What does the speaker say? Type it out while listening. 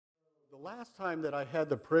last time that I had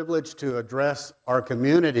the privilege to address our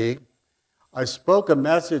community, I spoke a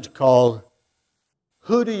message called,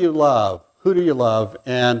 Who Do You Love? Who Do You Love?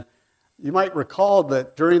 And you might recall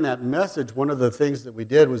that during that message, one of the things that we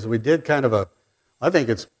did was we did kind of I think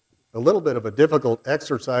it's a little bit of a difficult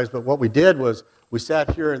exercise, but what we did was we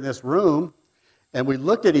sat here in this room and we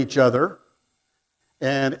looked at each other.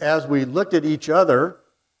 And as we looked at each other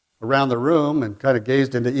around the room and kind of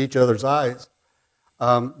gazed into each other's eyes,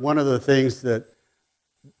 one of the things that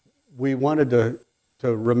we wanted to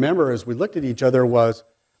remember as we looked at each other was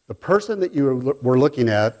the person that you were looking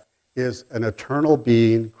at is an eternal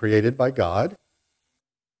being created by God,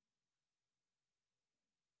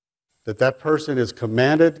 that person is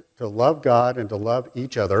commanded to love God and to love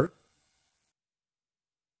each other,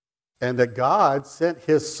 and that God sent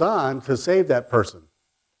his Son to save that person.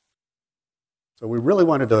 So we really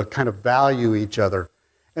wanted to kind of value each other.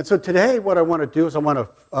 And so today what I want to do is I want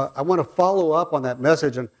to follow up on that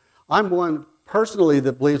message. And I'm one personally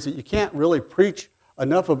that believes that you can't really preach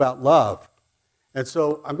enough about love. And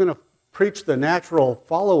so I'm going to preach the natural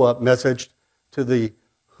follow-up message to the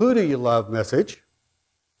Who Do You Love message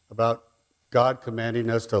about God commanding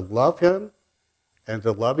us to love him and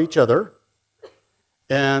to love each other.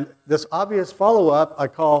 And this obvious follow-up I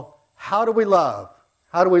call, How Do We Love?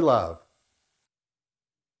 How do we love?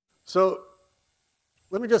 So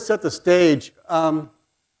let me just set the stage.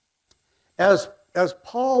 As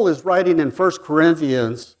Paul is writing in 1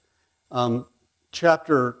 Corinthians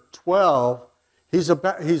chapter 12,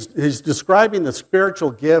 he's describing the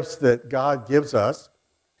spiritual gifts that God gives us,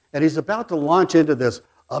 and he's about to launch into this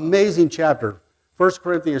amazing chapter. 1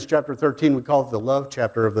 Corinthians chapter 13, we call it the love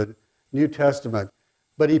chapter of the New Testament.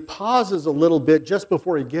 But he pauses a little bit just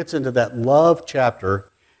before he gets into that love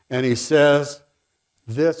chapter, and he says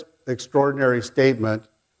this extraordinary statement,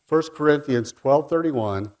 1 Corinthians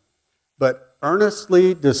 12:31, but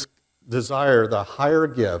earnestly desire the higher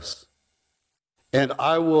gifts, and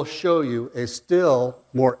I will show you a still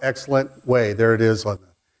more excellent way. There it is on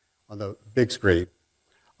the big screen.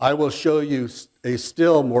 I will show you a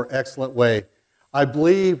still more excellent way. I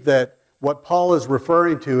believe that what Paul is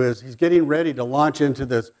referring to is he's getting ready to launch into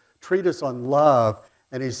this treatise on love,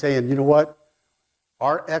 and he's saying, you know what?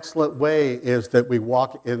 Our excellent way is that we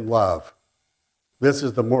walk in love. This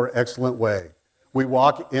is the more excellent way. We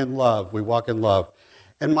walk in love. We walk in love.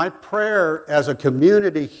 And my prayer as a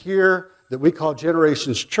community here that we call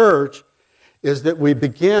Generations Church is that we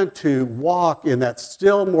begin to walk in that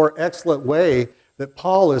still more excellent way that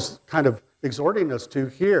Paul is kind of exhorting us to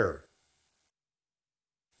here.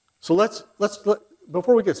 So let's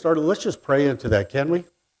before we get started, let's just pray into that, can we?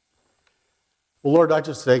 Well, Lord, I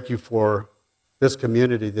just thank you for this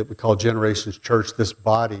community that we call Generations Church, this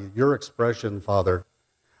body, your expression, Father.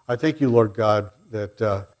 I thank you, Lord God, that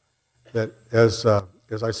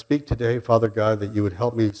as I speak today, Father God, that you would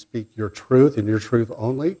help me speak your truth and your truth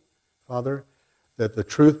only, Father, that the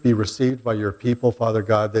truth be received by your people, Father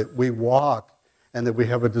God, that we walk and that we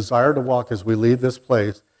have a desire to walk as we leave this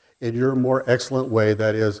place in your more excellent way,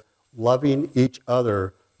 that is, loving each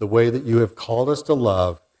other the way that you have called us to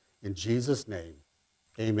love. In Jesus' name,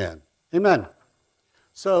 amen. Amen.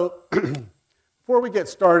 So, before we get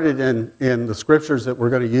started in the scriptures that we're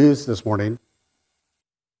going to use this morning,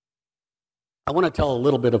 I want to tell a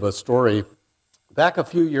little bit of a story. Back a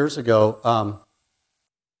few years ago,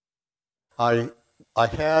 I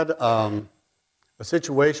had a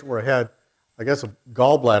situation where I had, I guess, a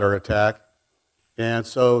gallbladder attack, and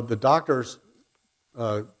so the doctors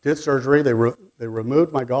did surgery. They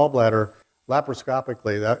removed my gallbladder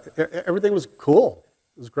laparoscopically. Everything was cool.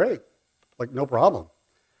 It was great, like no problem.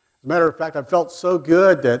 As a matter of fact, I felt so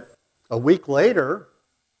good that a week later,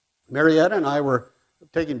 Marietta and I were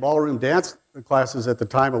taking ballroom dance classes at the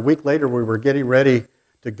time. A week later, we were getting ready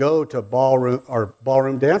to go to our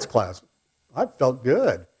ballroom dance class. I felt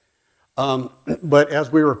good. But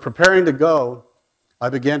as we were preparing to go, I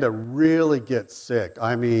began to really get sick.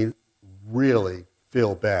 I mean, really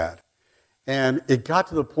feel bad. And it got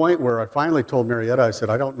to the point where I finally told Marietta, I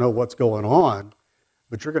said, I don't know what's going on,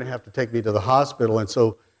 but you're going to have to take me to the hospital. And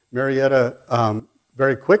so Marietta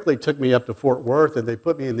very quickly took me up to Fort Worth, and they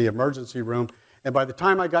put me in the emergency room. And by the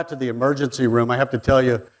time I got to the emergency room, I have to tell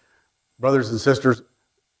you, brothers and sisters,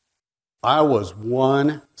 I was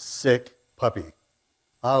one sick puppy.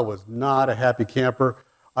 I was not a happy camper.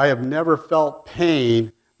 I have never felt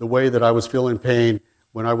pain the way that I was feeling pain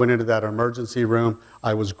when I went into that emergency room.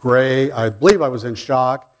 I was gray. I believe I was in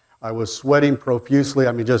shock. I was sweating profusely.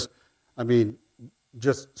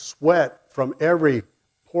 Just sweat from every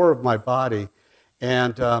pore of my body.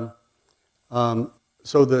 And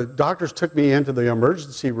so the doctors took me into the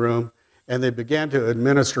emergency room, and they began to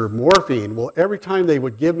administer morphine. Well, every time they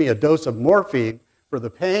would give me a dose of morphine for the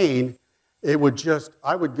pain, I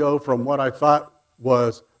would go from what I thought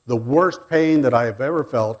was the worst pain that I have ever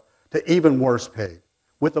felt to even worse pain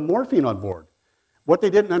with the morphine on board. What they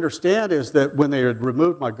didn't understand is that when they had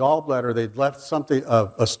removed my gallbladder, they'd left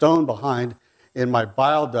a stone behind in my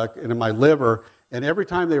bile duct and in my liver, and every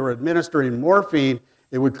time they were administering morphine,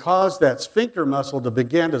 it would cause that sphincter muscle to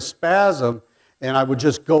begin to spasm, and I would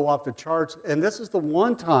just go off the charts. And this is the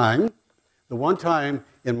one time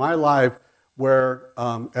in my life where,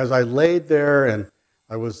 as I laid there and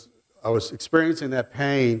I was experiencing that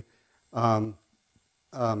pain, I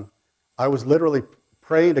was literally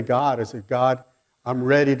praying to God. I said, God, I'm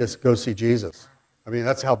ready to go see Jesus. I mean,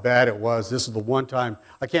 that's how bad it was. This is the one time.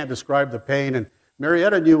 I can't describe the pain. And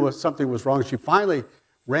Marietta knew something was wrong. She finally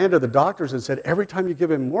ran to the doctors and said, every time you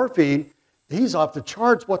give him morphine, he's off the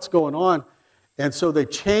charts. What's going on? And so they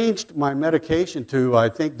changed my medication to, I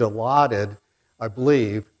think, Dilaudid, I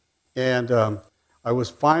believe. And I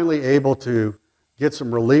was finally able to get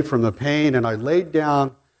some relief from the pain. And I laid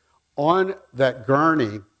down on that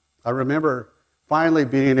gurney. I remember finally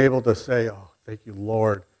being able to say, oh, thank you,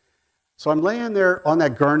 Lord. So I'm laying there on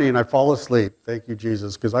that gurney and I fall asleep. Thank you,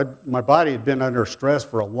 Jesus, because my body had been under stress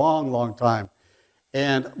for a long, long time.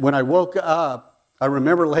 And when I woke up, I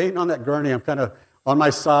remember laying on that gurney. I'm kind of on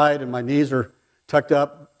my side and my knees are tucked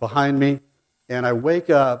up behind me. And I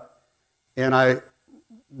wake up and I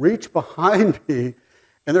reach behind me,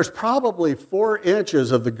 and there's probably 4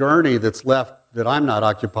 inches of the gurney that's left that I'm not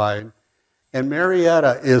occupying. And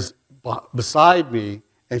Marietta is beside me,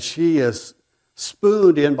 and she is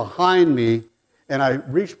spooned in behind me, and I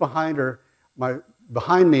reach behind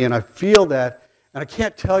me, and I feel that, and I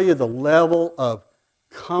can't tell you the level of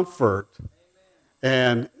comfort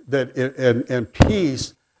and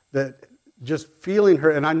peace that just feeling her,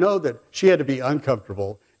 and I know that she had to be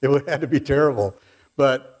uncomfortable. It had to be terrible,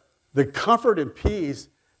 but the comfort and peace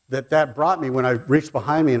that brought me when I reached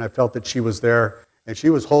behind me and I felt that she was there and she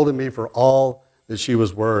was holding me for all that she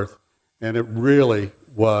was worth, and it really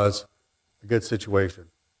was a good situation.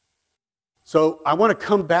 So I want to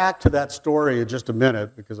come back to that story in just a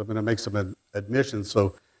minute because I'm going to make some admissions.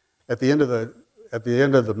 So at the end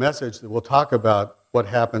of the message, we'll talk about what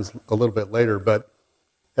happens a little bit later. But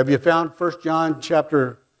have you found 1 John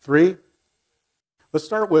chapter 3? Let's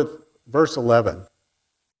start with verse 11.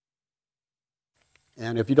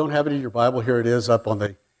 And if you don't have it in your Bible, here it is up on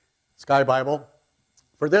the Sky Bible.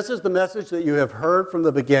 For this is the message that you have heard from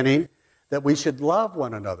the beginning, that we should love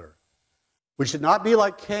one another. We should not be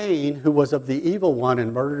like Cain, who was of the evil one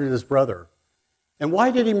and murdered his brother. And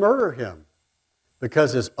why did he murder him?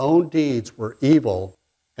 Because his own deeds were evil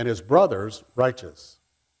and his brother's righteous.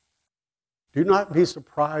 Do not be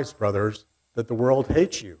surprised, brothers, that the world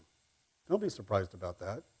hates you. Don't be surprised about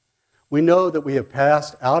that. We know that we have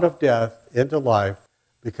passed out of death into life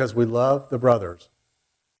because we love the brothers.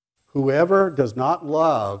 Whoever does not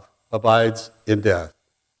love abides in death.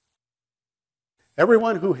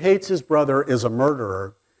 Everyone who hates his brother is a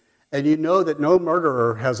murderer, and you know that no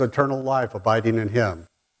murderer has eternal life abiding in him.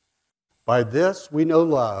 By this we know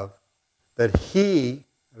love, that he,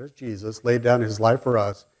 that is Jesus, laid down his life for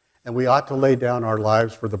us, and we ought to lay down our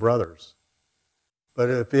lives for the brothers. But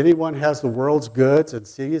if anyone has the world's goods and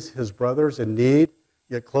sees his brothers in need,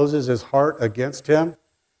 yet closes his heart against him,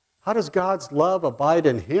 how does God's love abide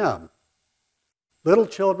in him? Little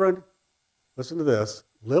children, listen to this.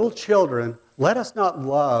 Little children, let us not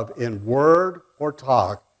love in word or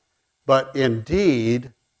talk, but in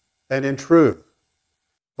deed and in truth.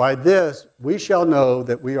 By this we shall know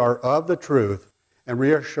that we are of the truth and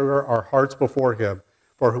reassure our hearts before him.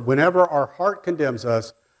 For whenever our heart condemns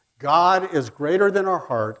us, God is greater than our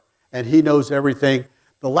heart, and he knows everything.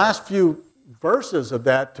 The last few verses of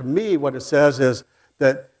that, to me, what it says is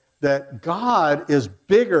that God is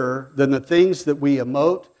bigger than the things that we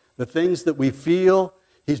emote, the things that we feel.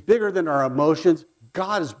 He's bigger than our emotions.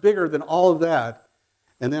 God is bigger than all of that.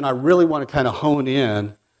 And then I really want to kind of hone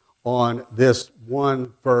in on this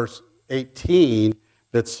one verse 18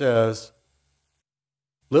 that says,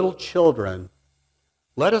 little children,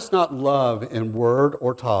 let us not love in word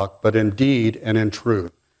or talk, but in deed and in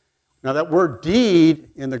truth. Now that word deed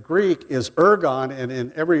in the Greek is ergon, and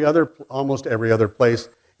in almost every other place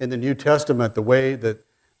in the New Testament, the way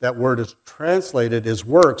that word is translated is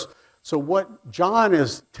works. So what John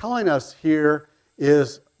is telling us here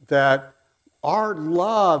is that our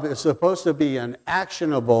love is supposed to be an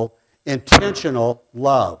actionable, intentional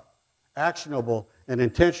love. Actionable and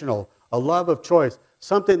intentional, a love of choice,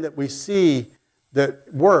 something that we see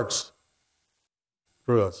that works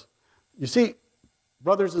through us. You see,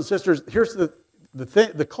 brothers and sisters, here's the thing.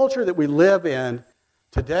 The culture that we live in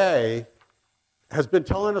today has been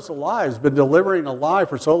telling us a lie, has been delivering a lie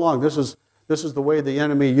for so long. This is the way the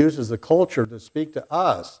enemy uses the culture to speak to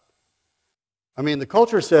us. I mean, the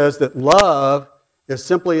culture says that love is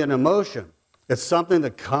simply an emotion. It's something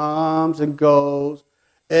that comes and goes,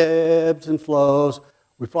 ebbs and flows.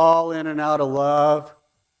 We fall in and out of love.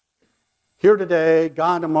 Here today,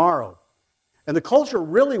 gone tomorrow. And the culture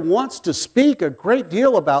really wants to speak a great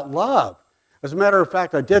deal about love. As a matter of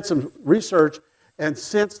fact, I did some research, and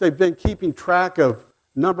since they've been keeping track of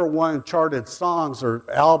number one charted songs or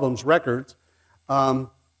albums, records,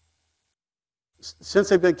 since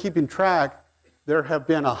they've been keeping track, there have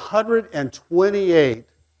been 128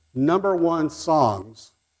 number one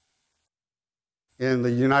songs in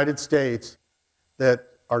the United States that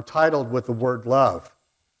are titled with the word love.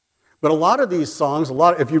 But a lot of these songs,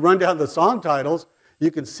 if you run down the song titles, you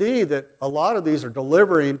can see that a lot of these are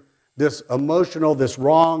delivering this emotional, this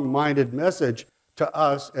wrong-minded message to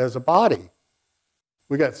us as a body.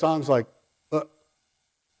 We got songs like,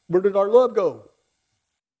 where did our love go?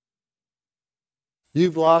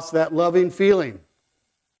 You've lost that loving feeling.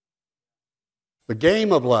 The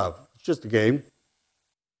game of love. It's just a game.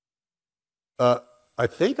 I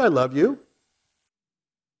think I love you.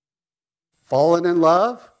 Fallen in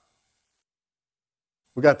love.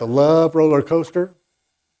 We got the love roller coaster.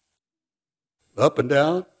 Up and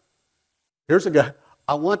down. Here's a guy.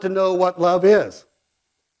 I want to know what love is.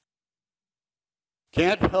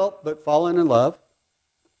 Can't help but falling in love.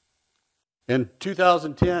 In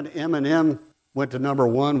 2010, Eminem went to number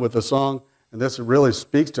one with a song, and this really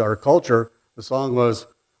speaks to our culture. The song was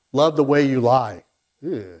Love the Way You Lie.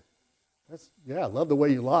 Love the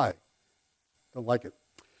Way You Lie. Don't like it.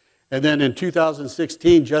 And then in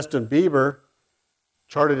 2016, Justin Bieber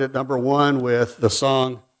charted at number one with the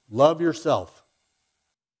song Love Yourself.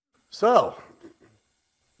 So,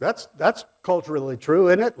 that's culturally true,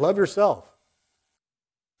 isn't it? Love yourself.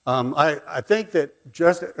 I think that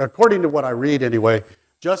just according to what I read anyway,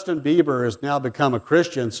 Justin Bieber has now become a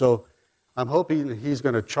Christian, so I'm hoping he's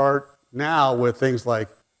going to chart now with things like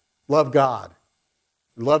love God,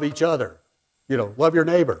 love each other, love your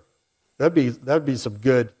neighbor. That'd be some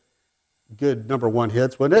good number one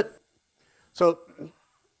hits, wouldn't it? So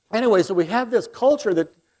anyway, so we have this culture that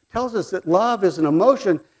tells us that love is an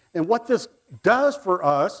emotion, and what this does for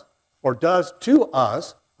us, or does to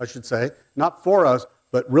us, I should say, not for us,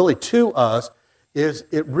 but really to us, is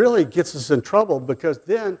it really gets us in trouble, because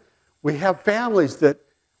then we have families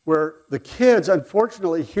where the kids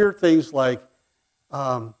unfortunately hear things like,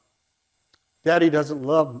 Daddy doesn't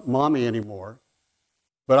love Mommy anymore,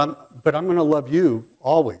 but I'm going to love you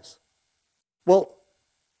always. Well,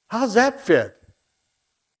 how's that fit?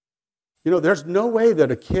 There's no way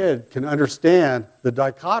that a kid can understand the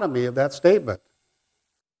dichotomy of that statement,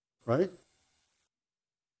 right?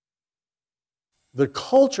 The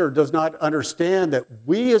culture does not understand that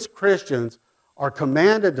we as Christians are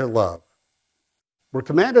commanded to love. We're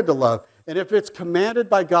commanded to love. And if it's commanded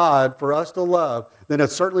by God for us to love, then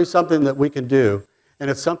it's certainly something that we can do.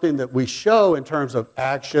 And it's something that we show in terms of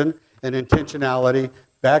action and intentionality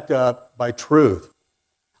backed up by truth.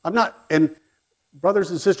 And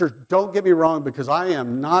brothers and sisters, don't get me wrong, because I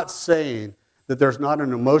am not saying that there's not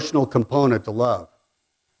an emotional component to love.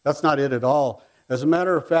 That's not it at all. As a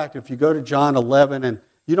matter of fact, if you go to John 11, and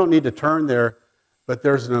you don't need to turn there, but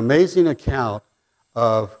there's an amazing account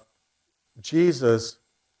of Jesus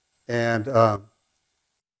and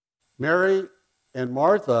Mary and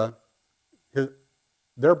Martha,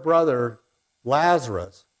 their brother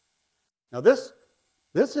Lazarus. Now this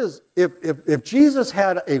is, if Jesus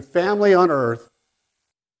had a family on earth,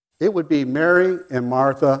 it would be Mary and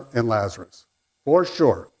Martha and Lazarus, for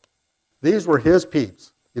sure. These were his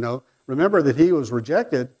peeps, Remember that he was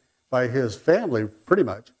rejected by his family, pretty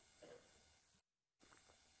much.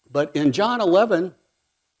 But in John 11,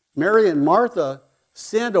 Mary and Martha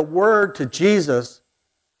send a word to Jesus,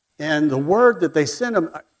 and the word that they send him,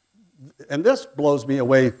 and this blows me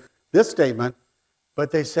away, this statement,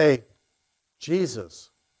 but they say, Jesus,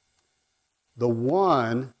 the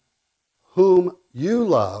one whom you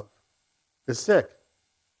love, is sick.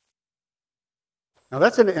 Now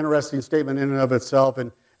that's an interesting statement in and of itself,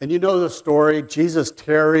 and you know the story. Jesus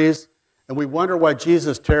tarries, and we wonder why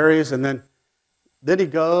Jesus tarries, and then he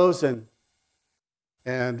goes and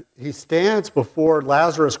he stands before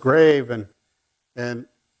Lazarus' grave, and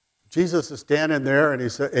Jesus is standing there, and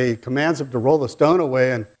he commands him to roll the stone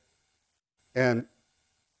away, and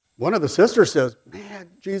one of the sisters says, "Man,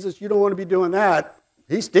 Jesus, you don't want to be doing that.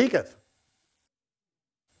 He stinketh.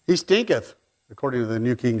 He stinketh," according to the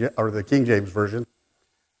New King or the King James version.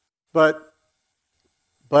 But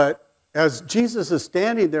as Jesus is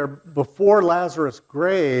standing there before Lazarus'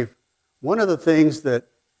 grave, one of the things that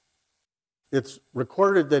it's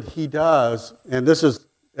recorded that he does, and this is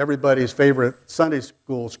everybody's favorite Sunday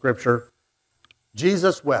school scripture,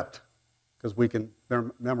 Jesus wept, because we can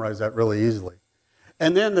memorize that really easily.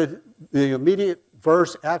 And then the immediate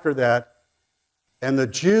verse after that, and the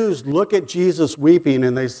Jews look at Jesus weeping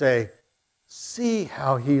and they say, see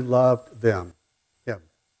how he loved them. Him.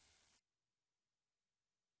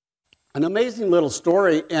 An amazing little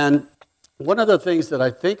story, and one of the things that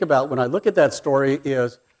I think about when I look at that story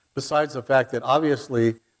is, besides the fact that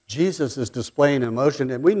obviously Jesus is displaying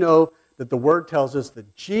emotion, and we know that the Word tells us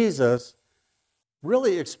that Jesus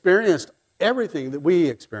really experienced everything that we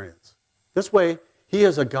experience. This way, he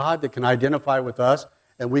is a God that can identify with us,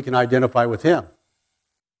 and we can identify with him.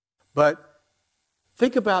 But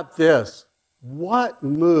think about this. What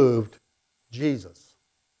moved Jesus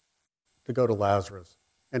to go to Lazarus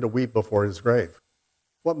and to weep before his grave?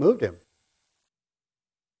 What moved him?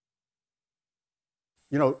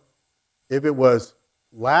 You know, if it was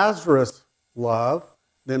Lazarus' love,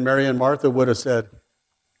 then Mary and Martha would have said,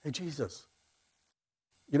 hey, Jesus,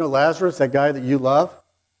 you know Lazarus, that guy that you love?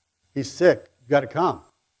 He's sick. You've got to come.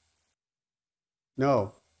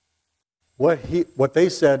 No. What they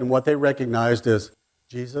said and what they recognized is,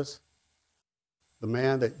 Jesus, the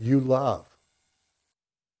man that you love,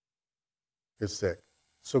 is sick.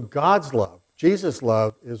 So God's love, Jesus'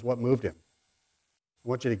 love, is what moved him. I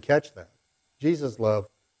want you to catch that. Jesus' love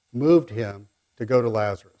moved him to go to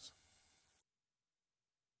Lazarus.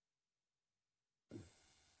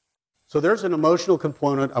 So there's an emotional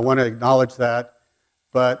component. I want to acknowledge that,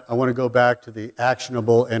 but I want to go back to the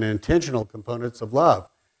actionable and intentional components of love.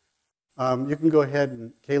 You can go ahead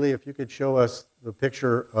and, Kaylee, if you could show us the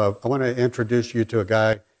picture of, I want to introduce you to a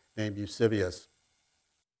guy named Eusebius.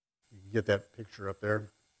 You can get that picture up there.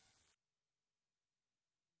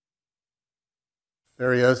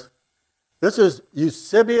 There he is. This is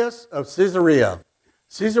Eusebius of Caesarea.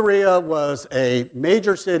 Caesarea was a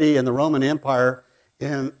major city in the Roman Empire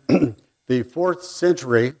in the 4th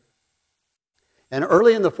century. And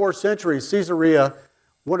early in the 4th century, Caesarea,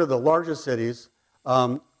 one of the largest cities,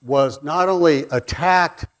 was not only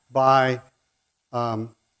attacked by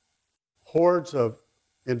hordes of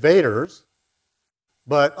invaders,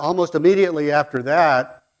 but almost immediately after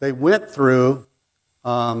that, they went through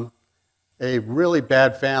a really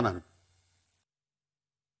bad famine.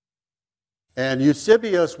 And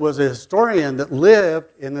Eusebius was a historian that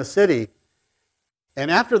lived in the city.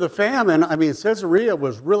 And after the famine, Caesarea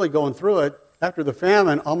was really going through it. After the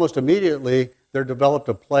famine, almost immediately, there developed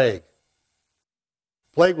a plague.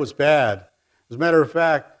 Plague was bad. As a matter of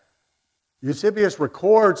fact, Eusebius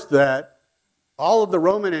records that all of the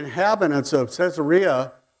Roman inhabitants of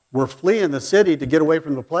Caesarea were fleeing the city to get away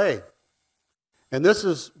from the plague. And this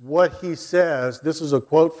is what he says. This is a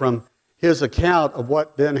quote from his account of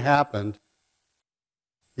what then happened.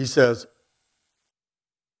 He says,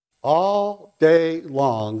 all day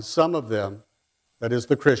long, some of them, that is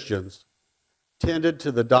the Christians, tended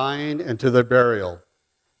to the dying and to their burial,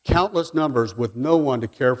 countless numbers with no one to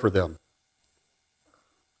care for them.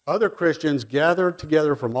 Other Christians gathered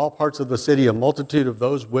together from all parts of the city a multitude of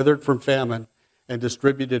those withered from famine and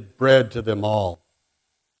distributed bread to them all.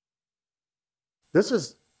 This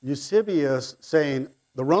is Eusebius saying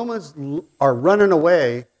the Romans are running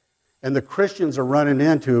away and the Christians are running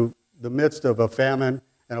into the midst of a famine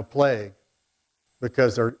and a plague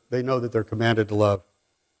because they know that they're commanded to love.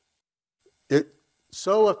 It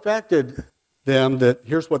so affected them that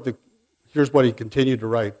here's what he continued to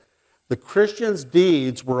write. The Christians'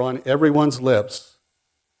 deeds were on everyone's lips,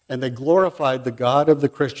 and they glorified the God of the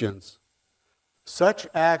Christians. Such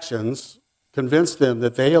actions convinced them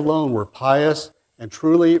that they alone were pious and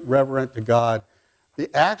truly reverent to God.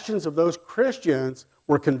 The actions of those Christians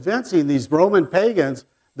were convincing these Roman pagans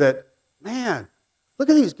that, man, look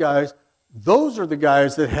at these guys. Those are the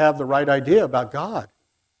guys that have the right idea about God.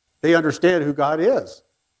 They understand who God is.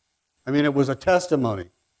 It was a testimony.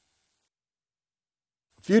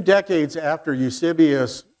 A few decades after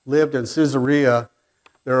Eusebius lived in Caesarea,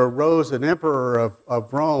 there arose an emperor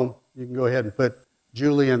of Rome. You can go ahead and put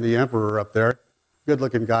Julian the emperor up there.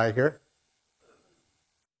 Good-looking guy here.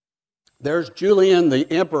 There's Julian the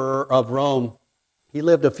emperor of Rome. He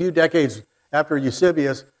lived a few decades after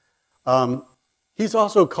Eusebius. He's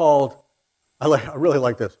also called, I really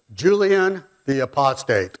like this, Julian the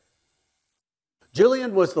apostate.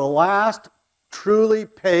 Julian was the last truly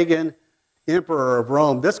pagan emperor of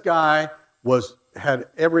Rome. This guy had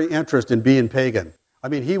every interest in being pagan.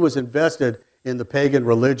 He was invested in the pagan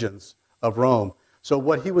religions of Rome. So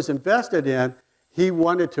what he was invested in, he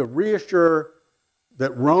wanted to reassure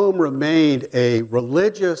that Rome remained a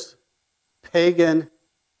religious, pagan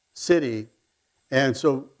city. And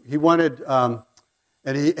so he wanted,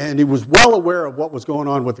 and he was well aware of what was going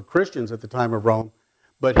on with the Christians at the time of Rome,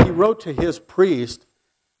 but he wrote to his priest,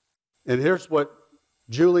 and here's what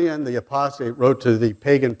Julian the Apostate wrote to the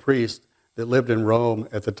pagan priest that lived in Rome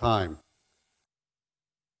at the time.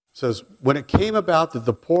 It says, when it came about that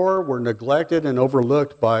the poor were neglected and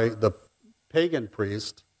overlooked by the pagan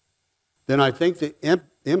priest, then I think the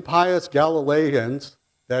impious Galileans,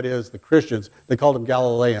 that is the Christians, they called them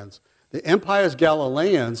Galileans, the impious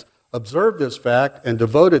Galileans observed this fact and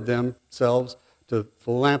devoted themselves to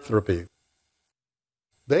philanthropy.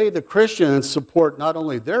 They, the Christians, support not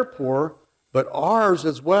only their poor, but ours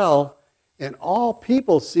as well, and all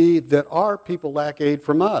people see that our people lack aid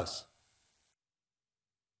from us.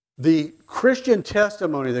 The Christian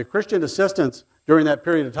testimony, the Christian assistance during that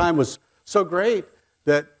period of time was so great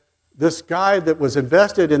that this guy that was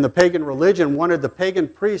invested in the pagan religion wanted the pagan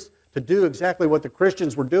priest to do exactly what the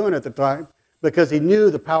Christians were doing at the time because he knew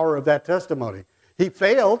the power of that testimony. He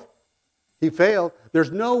failed. He failed.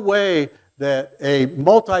 There's no way that a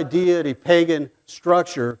multi-deity pagan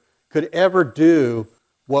structure could ever do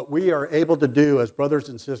what we are able to do as brothers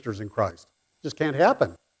and sisters in Christ. It just can't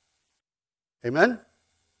happen. Amen?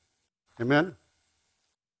 Amen?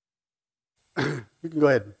 You can go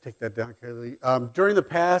ahead and take that down, Kaylee. During the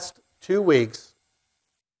past 2 weeks,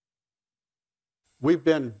 we've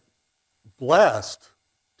been blessed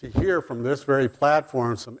to hear from this very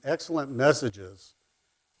platform some excellent messages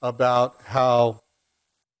about how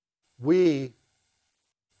we,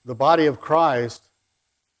 the body of Christ,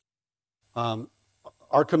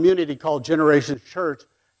 our community called Generation Church,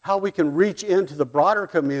 how we can reach into the broader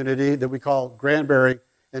community that we call Granbury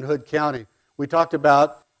and Hood County. We talked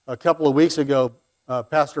about a couple of weeks ago,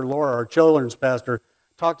 Pastor Laura, our children's pastor,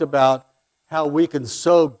 talked about how we can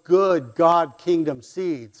sow good God kingdom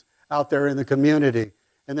seeds out there in the community.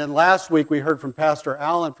 And then last week we heard from Pastor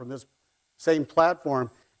Allen from this same platform,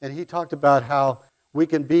 and he talked about how we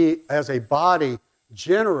can be, as a body,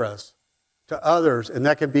 generous to others, and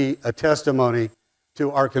that can be a testimony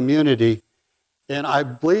to our community. And I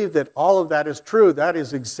believe that all of that is true. That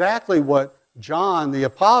is exactly what John, the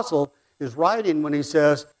apostle, is writing when he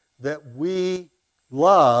says that we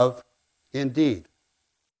love indeed.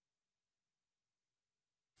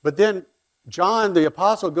 But then John, the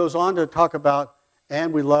apostle, goes on to talk about,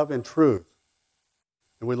 and we love in truth.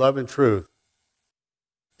 And we love in truth.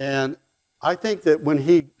 And I think that when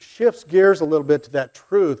he shifts gears a little bit to that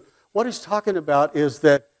truth, what he's talking about is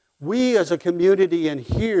that we as a community in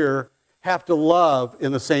here have to love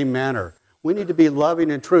in the same manner. We need to be loving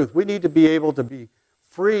in truth. We need to be able to be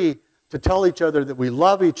free to tell each other that we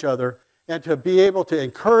love each other and to be able to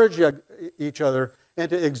encourage each other and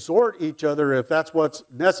to exhort each other if that's what's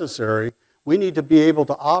necessary. We need to be able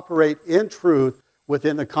to operate in truth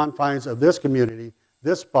within the confines of this community,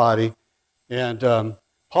 this body. And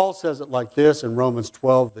Paul says it like this in Romans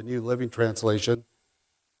 12, the New Living Translation.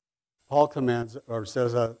 Paul commands or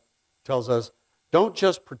tells us, don't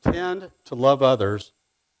just pretend to love others,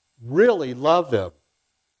 really love them.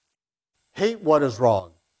 Hate what is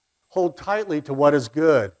wrong. Hold tightly to what is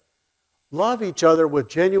good. Love each other with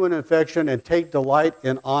genuine affection and take delight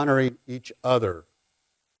in honoring each other.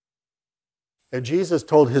 And Jesus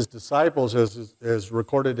told his disciples, as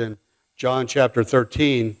recorded in John chapter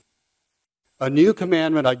 13, a new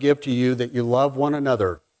commandment I give to you, that you love one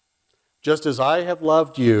another. Just as I have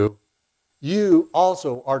loved you, you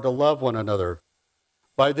also are to love one another.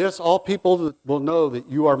 By this, all people will know that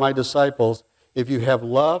you are my disciples, if you have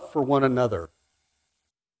love for one another.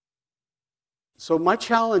 So my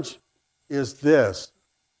challenge is this,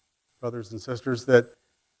 brothers and sisters, that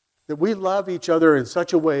we love each other in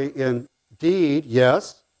such a way in deed,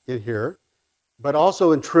 yes, in here, but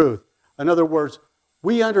also in truth. In other words,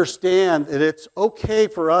 we understand that it's okay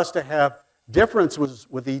for us to have differences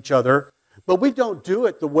with each other, but we don't do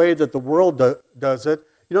it the way that the world does it.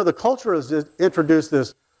 You know, the culture has introduced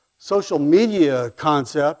this social media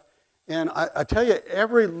concept, and I tell you,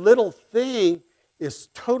 every little thing is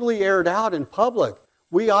totally aired out in public.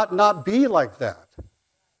 We ought not be like that.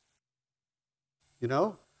 You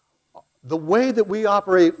know? The way that we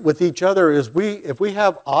operate with each other is if we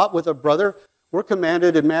have aught with a brother, we're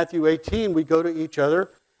commanded in Matthew 18, we go to each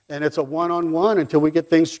other, and it's a one-on-one until we get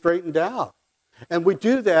things straightened out. And we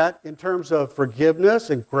do that in terms of forgiveness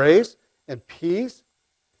and grace and peace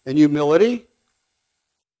and humility.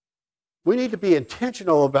 We need to be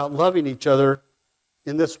intentional about loving each other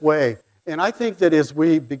in this way. And I think that as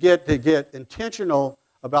we begin to get intentional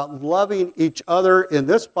about loving each other in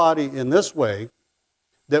this body in this way,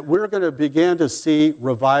 that we're going to begin to see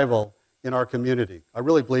revival in our community. I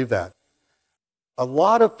really believe that. A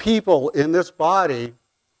lot of people in this body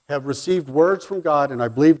have received words from God, and I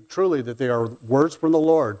believe truly that they are words from the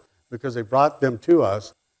Lord because they brought them to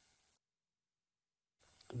us,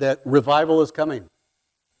 that revival is coming.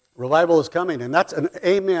 Revival is coming, and that's an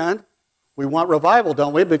amen. We want revival,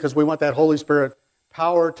 don't we? Because we want that Holy Spirit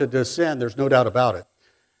power to descend. There's no doubt about it.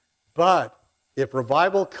 But if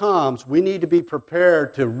revival comes, we need to be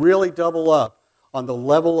prepared to really double up on the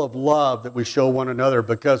level of love that we show one another,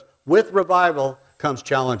 because with revival comes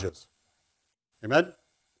challenges. Amen?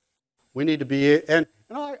 We need to be, and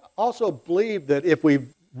I also believe that if we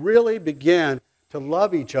really begin to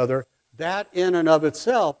love each other, that in and of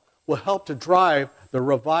itself will help to drive the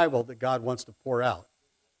revival that God wants to pour out.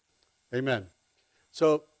 Amen.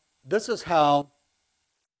 So this is how,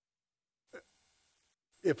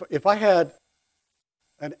 if I had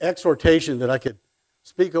an exhortation that I could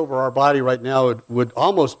speak over our body right now, it would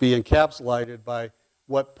almost be encapsulated by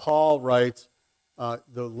what Paul writes,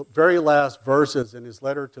 the very last verses in his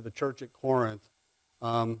letter to the church at Corinth.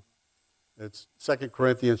 It's 2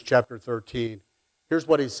 Corinthians chapter 13. Here's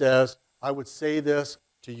what he says. I would say this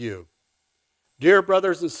to you. Dear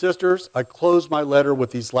brothers and sisters, I close my letter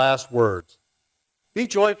with these last words. Be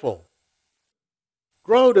joyful.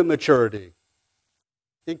 Grow to maturity.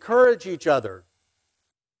 Encourage each other.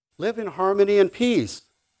 Live in harmony and peace.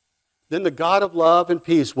 Then the God of love and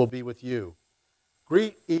peace will be with you.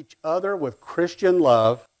 Greet each other with Christian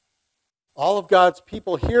love. All of God's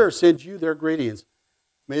people here send you their greetings.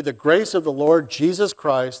 May the grace of the Lord Jesus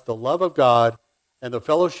Christ, the love of God, and the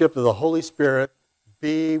fellowship of the Holy Spirit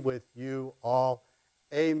be with you all.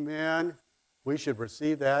 Amen. We should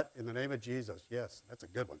receive that in the name of Jesus. Yes, that's a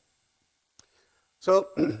good one. So,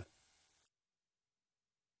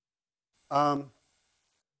 I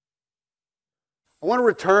want to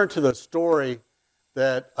return to the story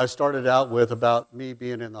that I started out with about me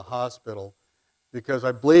being in the hospital, because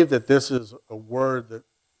I believe that this is a word that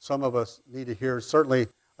some of us need to hear, certainly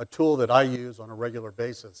a tool that I use on a regular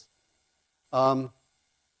basis.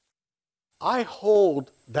 I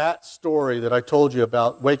hold that story that I told you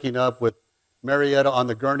about waking up with Marietta on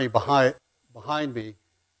the gurney behind me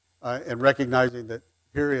and recognizing that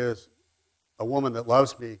here is a woman that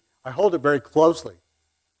loves me. I hold it very closely.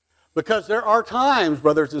 Because there are times,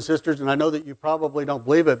 brothers and sisters, and I know that you probably don't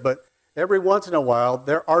believe it, but every once in a while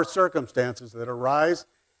there are circumstances that arise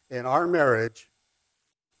in our marriage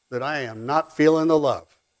that I am not feeling the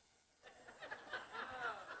love.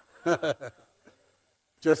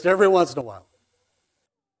 Just every once in a while.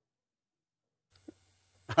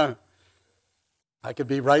 I could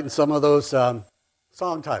be writing some of those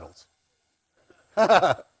song titles.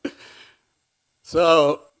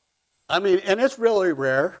 So, I mean, and it's really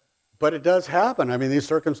rare, but it does happen. I mean, these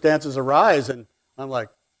circumstances arise, and I'm like,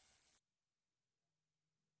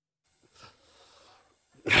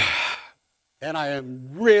 and I am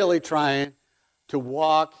really trying to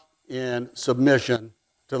walk in submission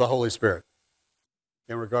to the Holy Spirit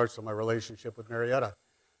in regards to my relationship with Marietta.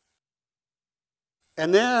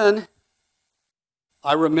 And then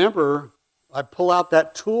I pull out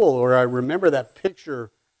that tool, or I remember that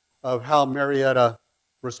picture of how Marietta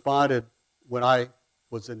responded when I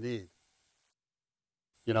was in need.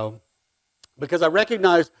 You know, because I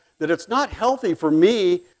recognize that it's not healthy for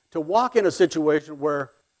me to walk in a situation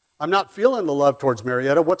where I'm not feeling the love towards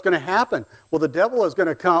Marietta. What's going to happen? Well, the devil is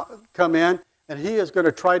going to come in, and he is going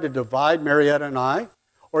to try to divide Marietta and I,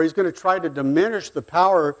 or he's going to try to diminish the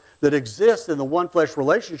power that exists in the one flesh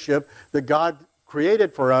relationship that God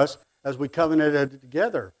created for us as we covenanted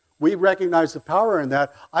together. We recognize the power in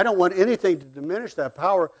that. I don't want anything to diminish that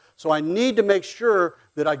power, so I need to make sure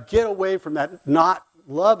that I get away from that not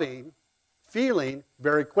loving feeling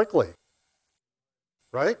very quickly.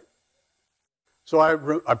 Right? So I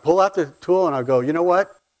pull out the tool and I go, you know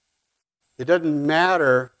what? It doesn't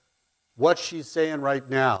matter what she's saying right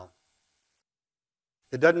now.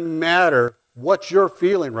 It doesn't matter what you're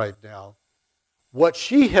feeling right now. What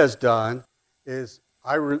she has done is,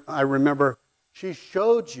 I remember, she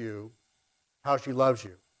showed you how she loves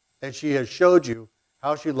you. And she has showed you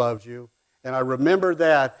how she loves you. And I remember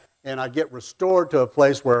that, and I get restored to a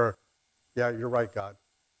place where, yeah, you're right, God.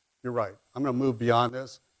 You're right. I'm going to move beyond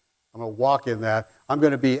this. I'm going to walk in that. I'm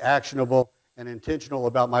going to be actionable and intentional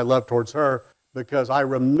about my love towards her, because I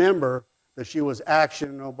remember that she was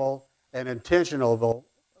actionable and intentional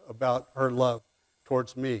about her love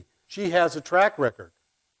towards me. She has a track record.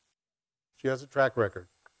 She has a track record.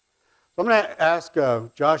 So I'm going to ask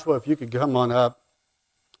Joshua if you could come on up.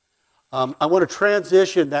 I want to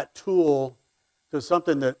transition that tool to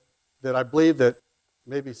something that I believe that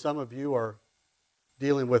maybe some of you are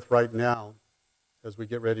dealing with right now as we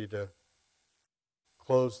get ready to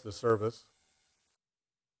close the service.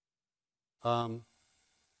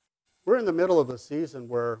 We're in the middle of a season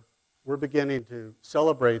where we're beginning to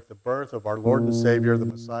celebrate the birth of our Lord and Savior, the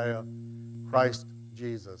Messiah, Christ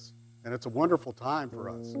Jesus. And it's a wonderful time for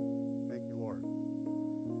us. Thank you, Lord.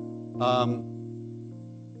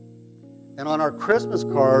 And on our Christmas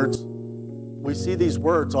cards, we see these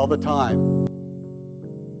words all the time.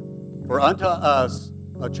 For unto us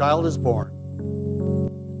a child is born,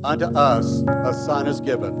 unto us a son is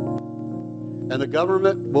given, and the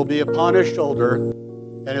government will be upon his shoulder,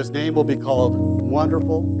 and his name will be called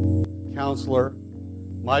Wonderful, Counselor,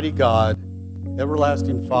 Mighty God,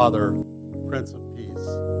 Everlasting Father, Prince of Peace.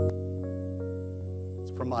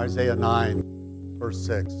 It's from Isaiah 9, verse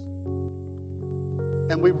 6.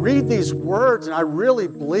 And we read these words, and I really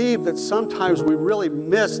believe that sometimes we really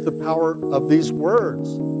miss the power of these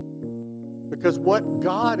words. Because what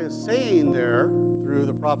God is saying there through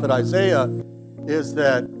the prophet Isaiah is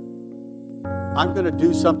that I'm going to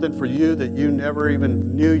do something for you that you never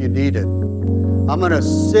even knew you needed. I'm going to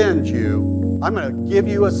send you, I'm going to give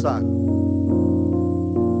you a son.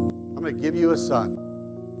 I'm going to give you a son.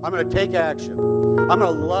 I'm going to take action. I'm going to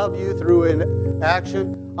love you through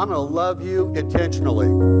action. I'm going to love you intentionally.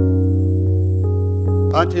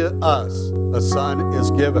 Unto us a son is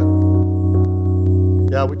given.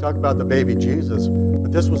 Yeah, we talk about the baby Jesus,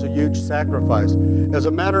 but this was a huge sacrifice. As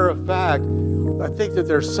a matter of fact, I think that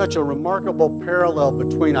there's such a remarkable parallel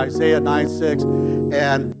between Isaiah 9:6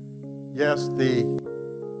 and, yes, the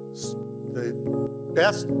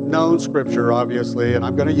best known scripture, obviously, and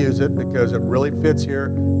I'm going to use it because it really fits here,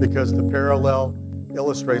 because the parallel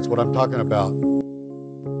illustrates what I'm talking about.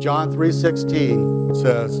 John 3:16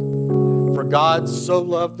 says, "For God so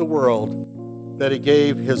loved the world that he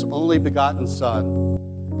gave his only begotten Son,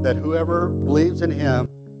 that whoever believes in him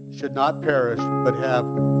should not perish, but have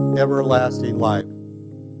everlasting life."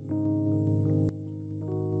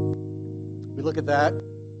 We look at that,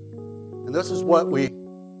 and this is what we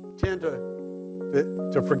tend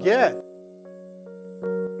to forget.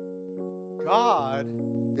 God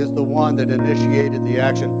is the one that initiated the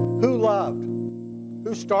action. Who loved?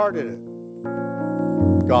 Who started it?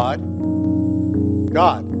 God.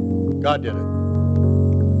 God did it.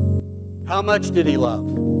 How much did he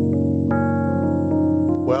love?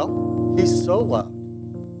 Well, he so loved.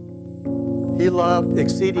 He loved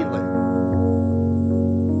exceedingly.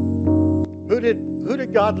 Who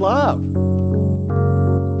did God love?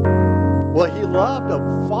 Well, he loved a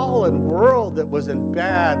fallen world that was in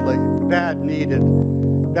badly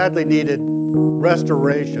needed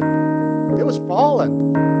restoration. It was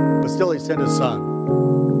fallen, but still he sent his son.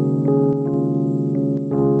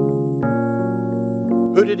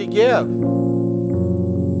 Who did he give?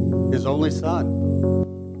 His only son.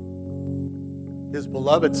 His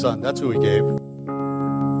beloved son. That's who he gave.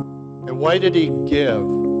 And why did he give?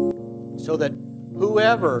 So that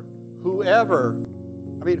whoever,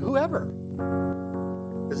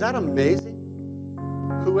 is that amazing?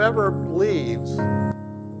 Whoever believes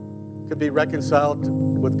could be reconciled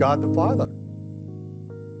with God the Father.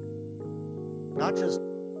 Not just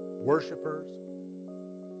worshipers,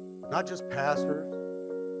 not just pastors,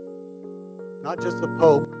 not just the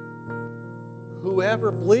Pope.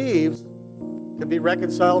 Whoever believes can be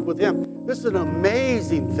reconciled with him. This is an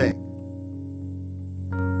amazing thing.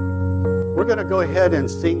 We're going to go ahead and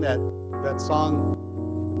sing that song,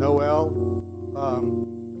 Noel.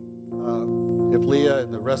 If Leah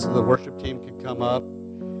and the rest of the worship team could come up.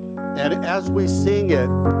 And as we sing it,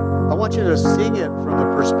 I want you to sing it from the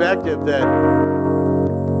perspective that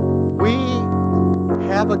we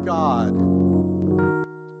have a God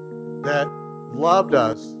that loved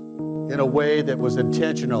us in a way that was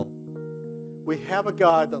intentional. We have a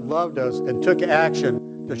God that loved us and took action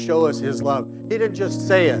to show us his love. He didn't just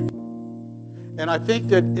say it. And I think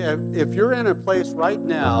that if you're in a place right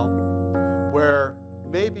now where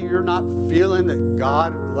maybe you're not feeling that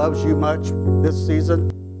God loves you much this season,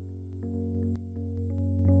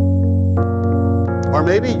 or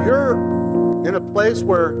maybe you're in a place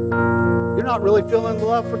where you're not really feeling the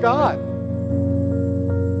love for God.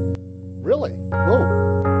 Really?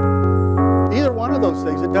 Whoa. Either one of those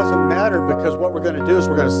things, it doesn't matter, because what we're going to do is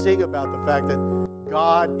we're going to sing about the fact that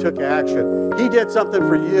God took action. He did something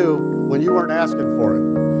for you when you weren't asking for it.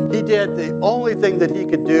 He did the only thing that he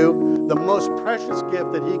could do, the most precious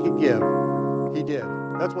gift that he could give. He did.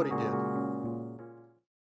 That's what he did.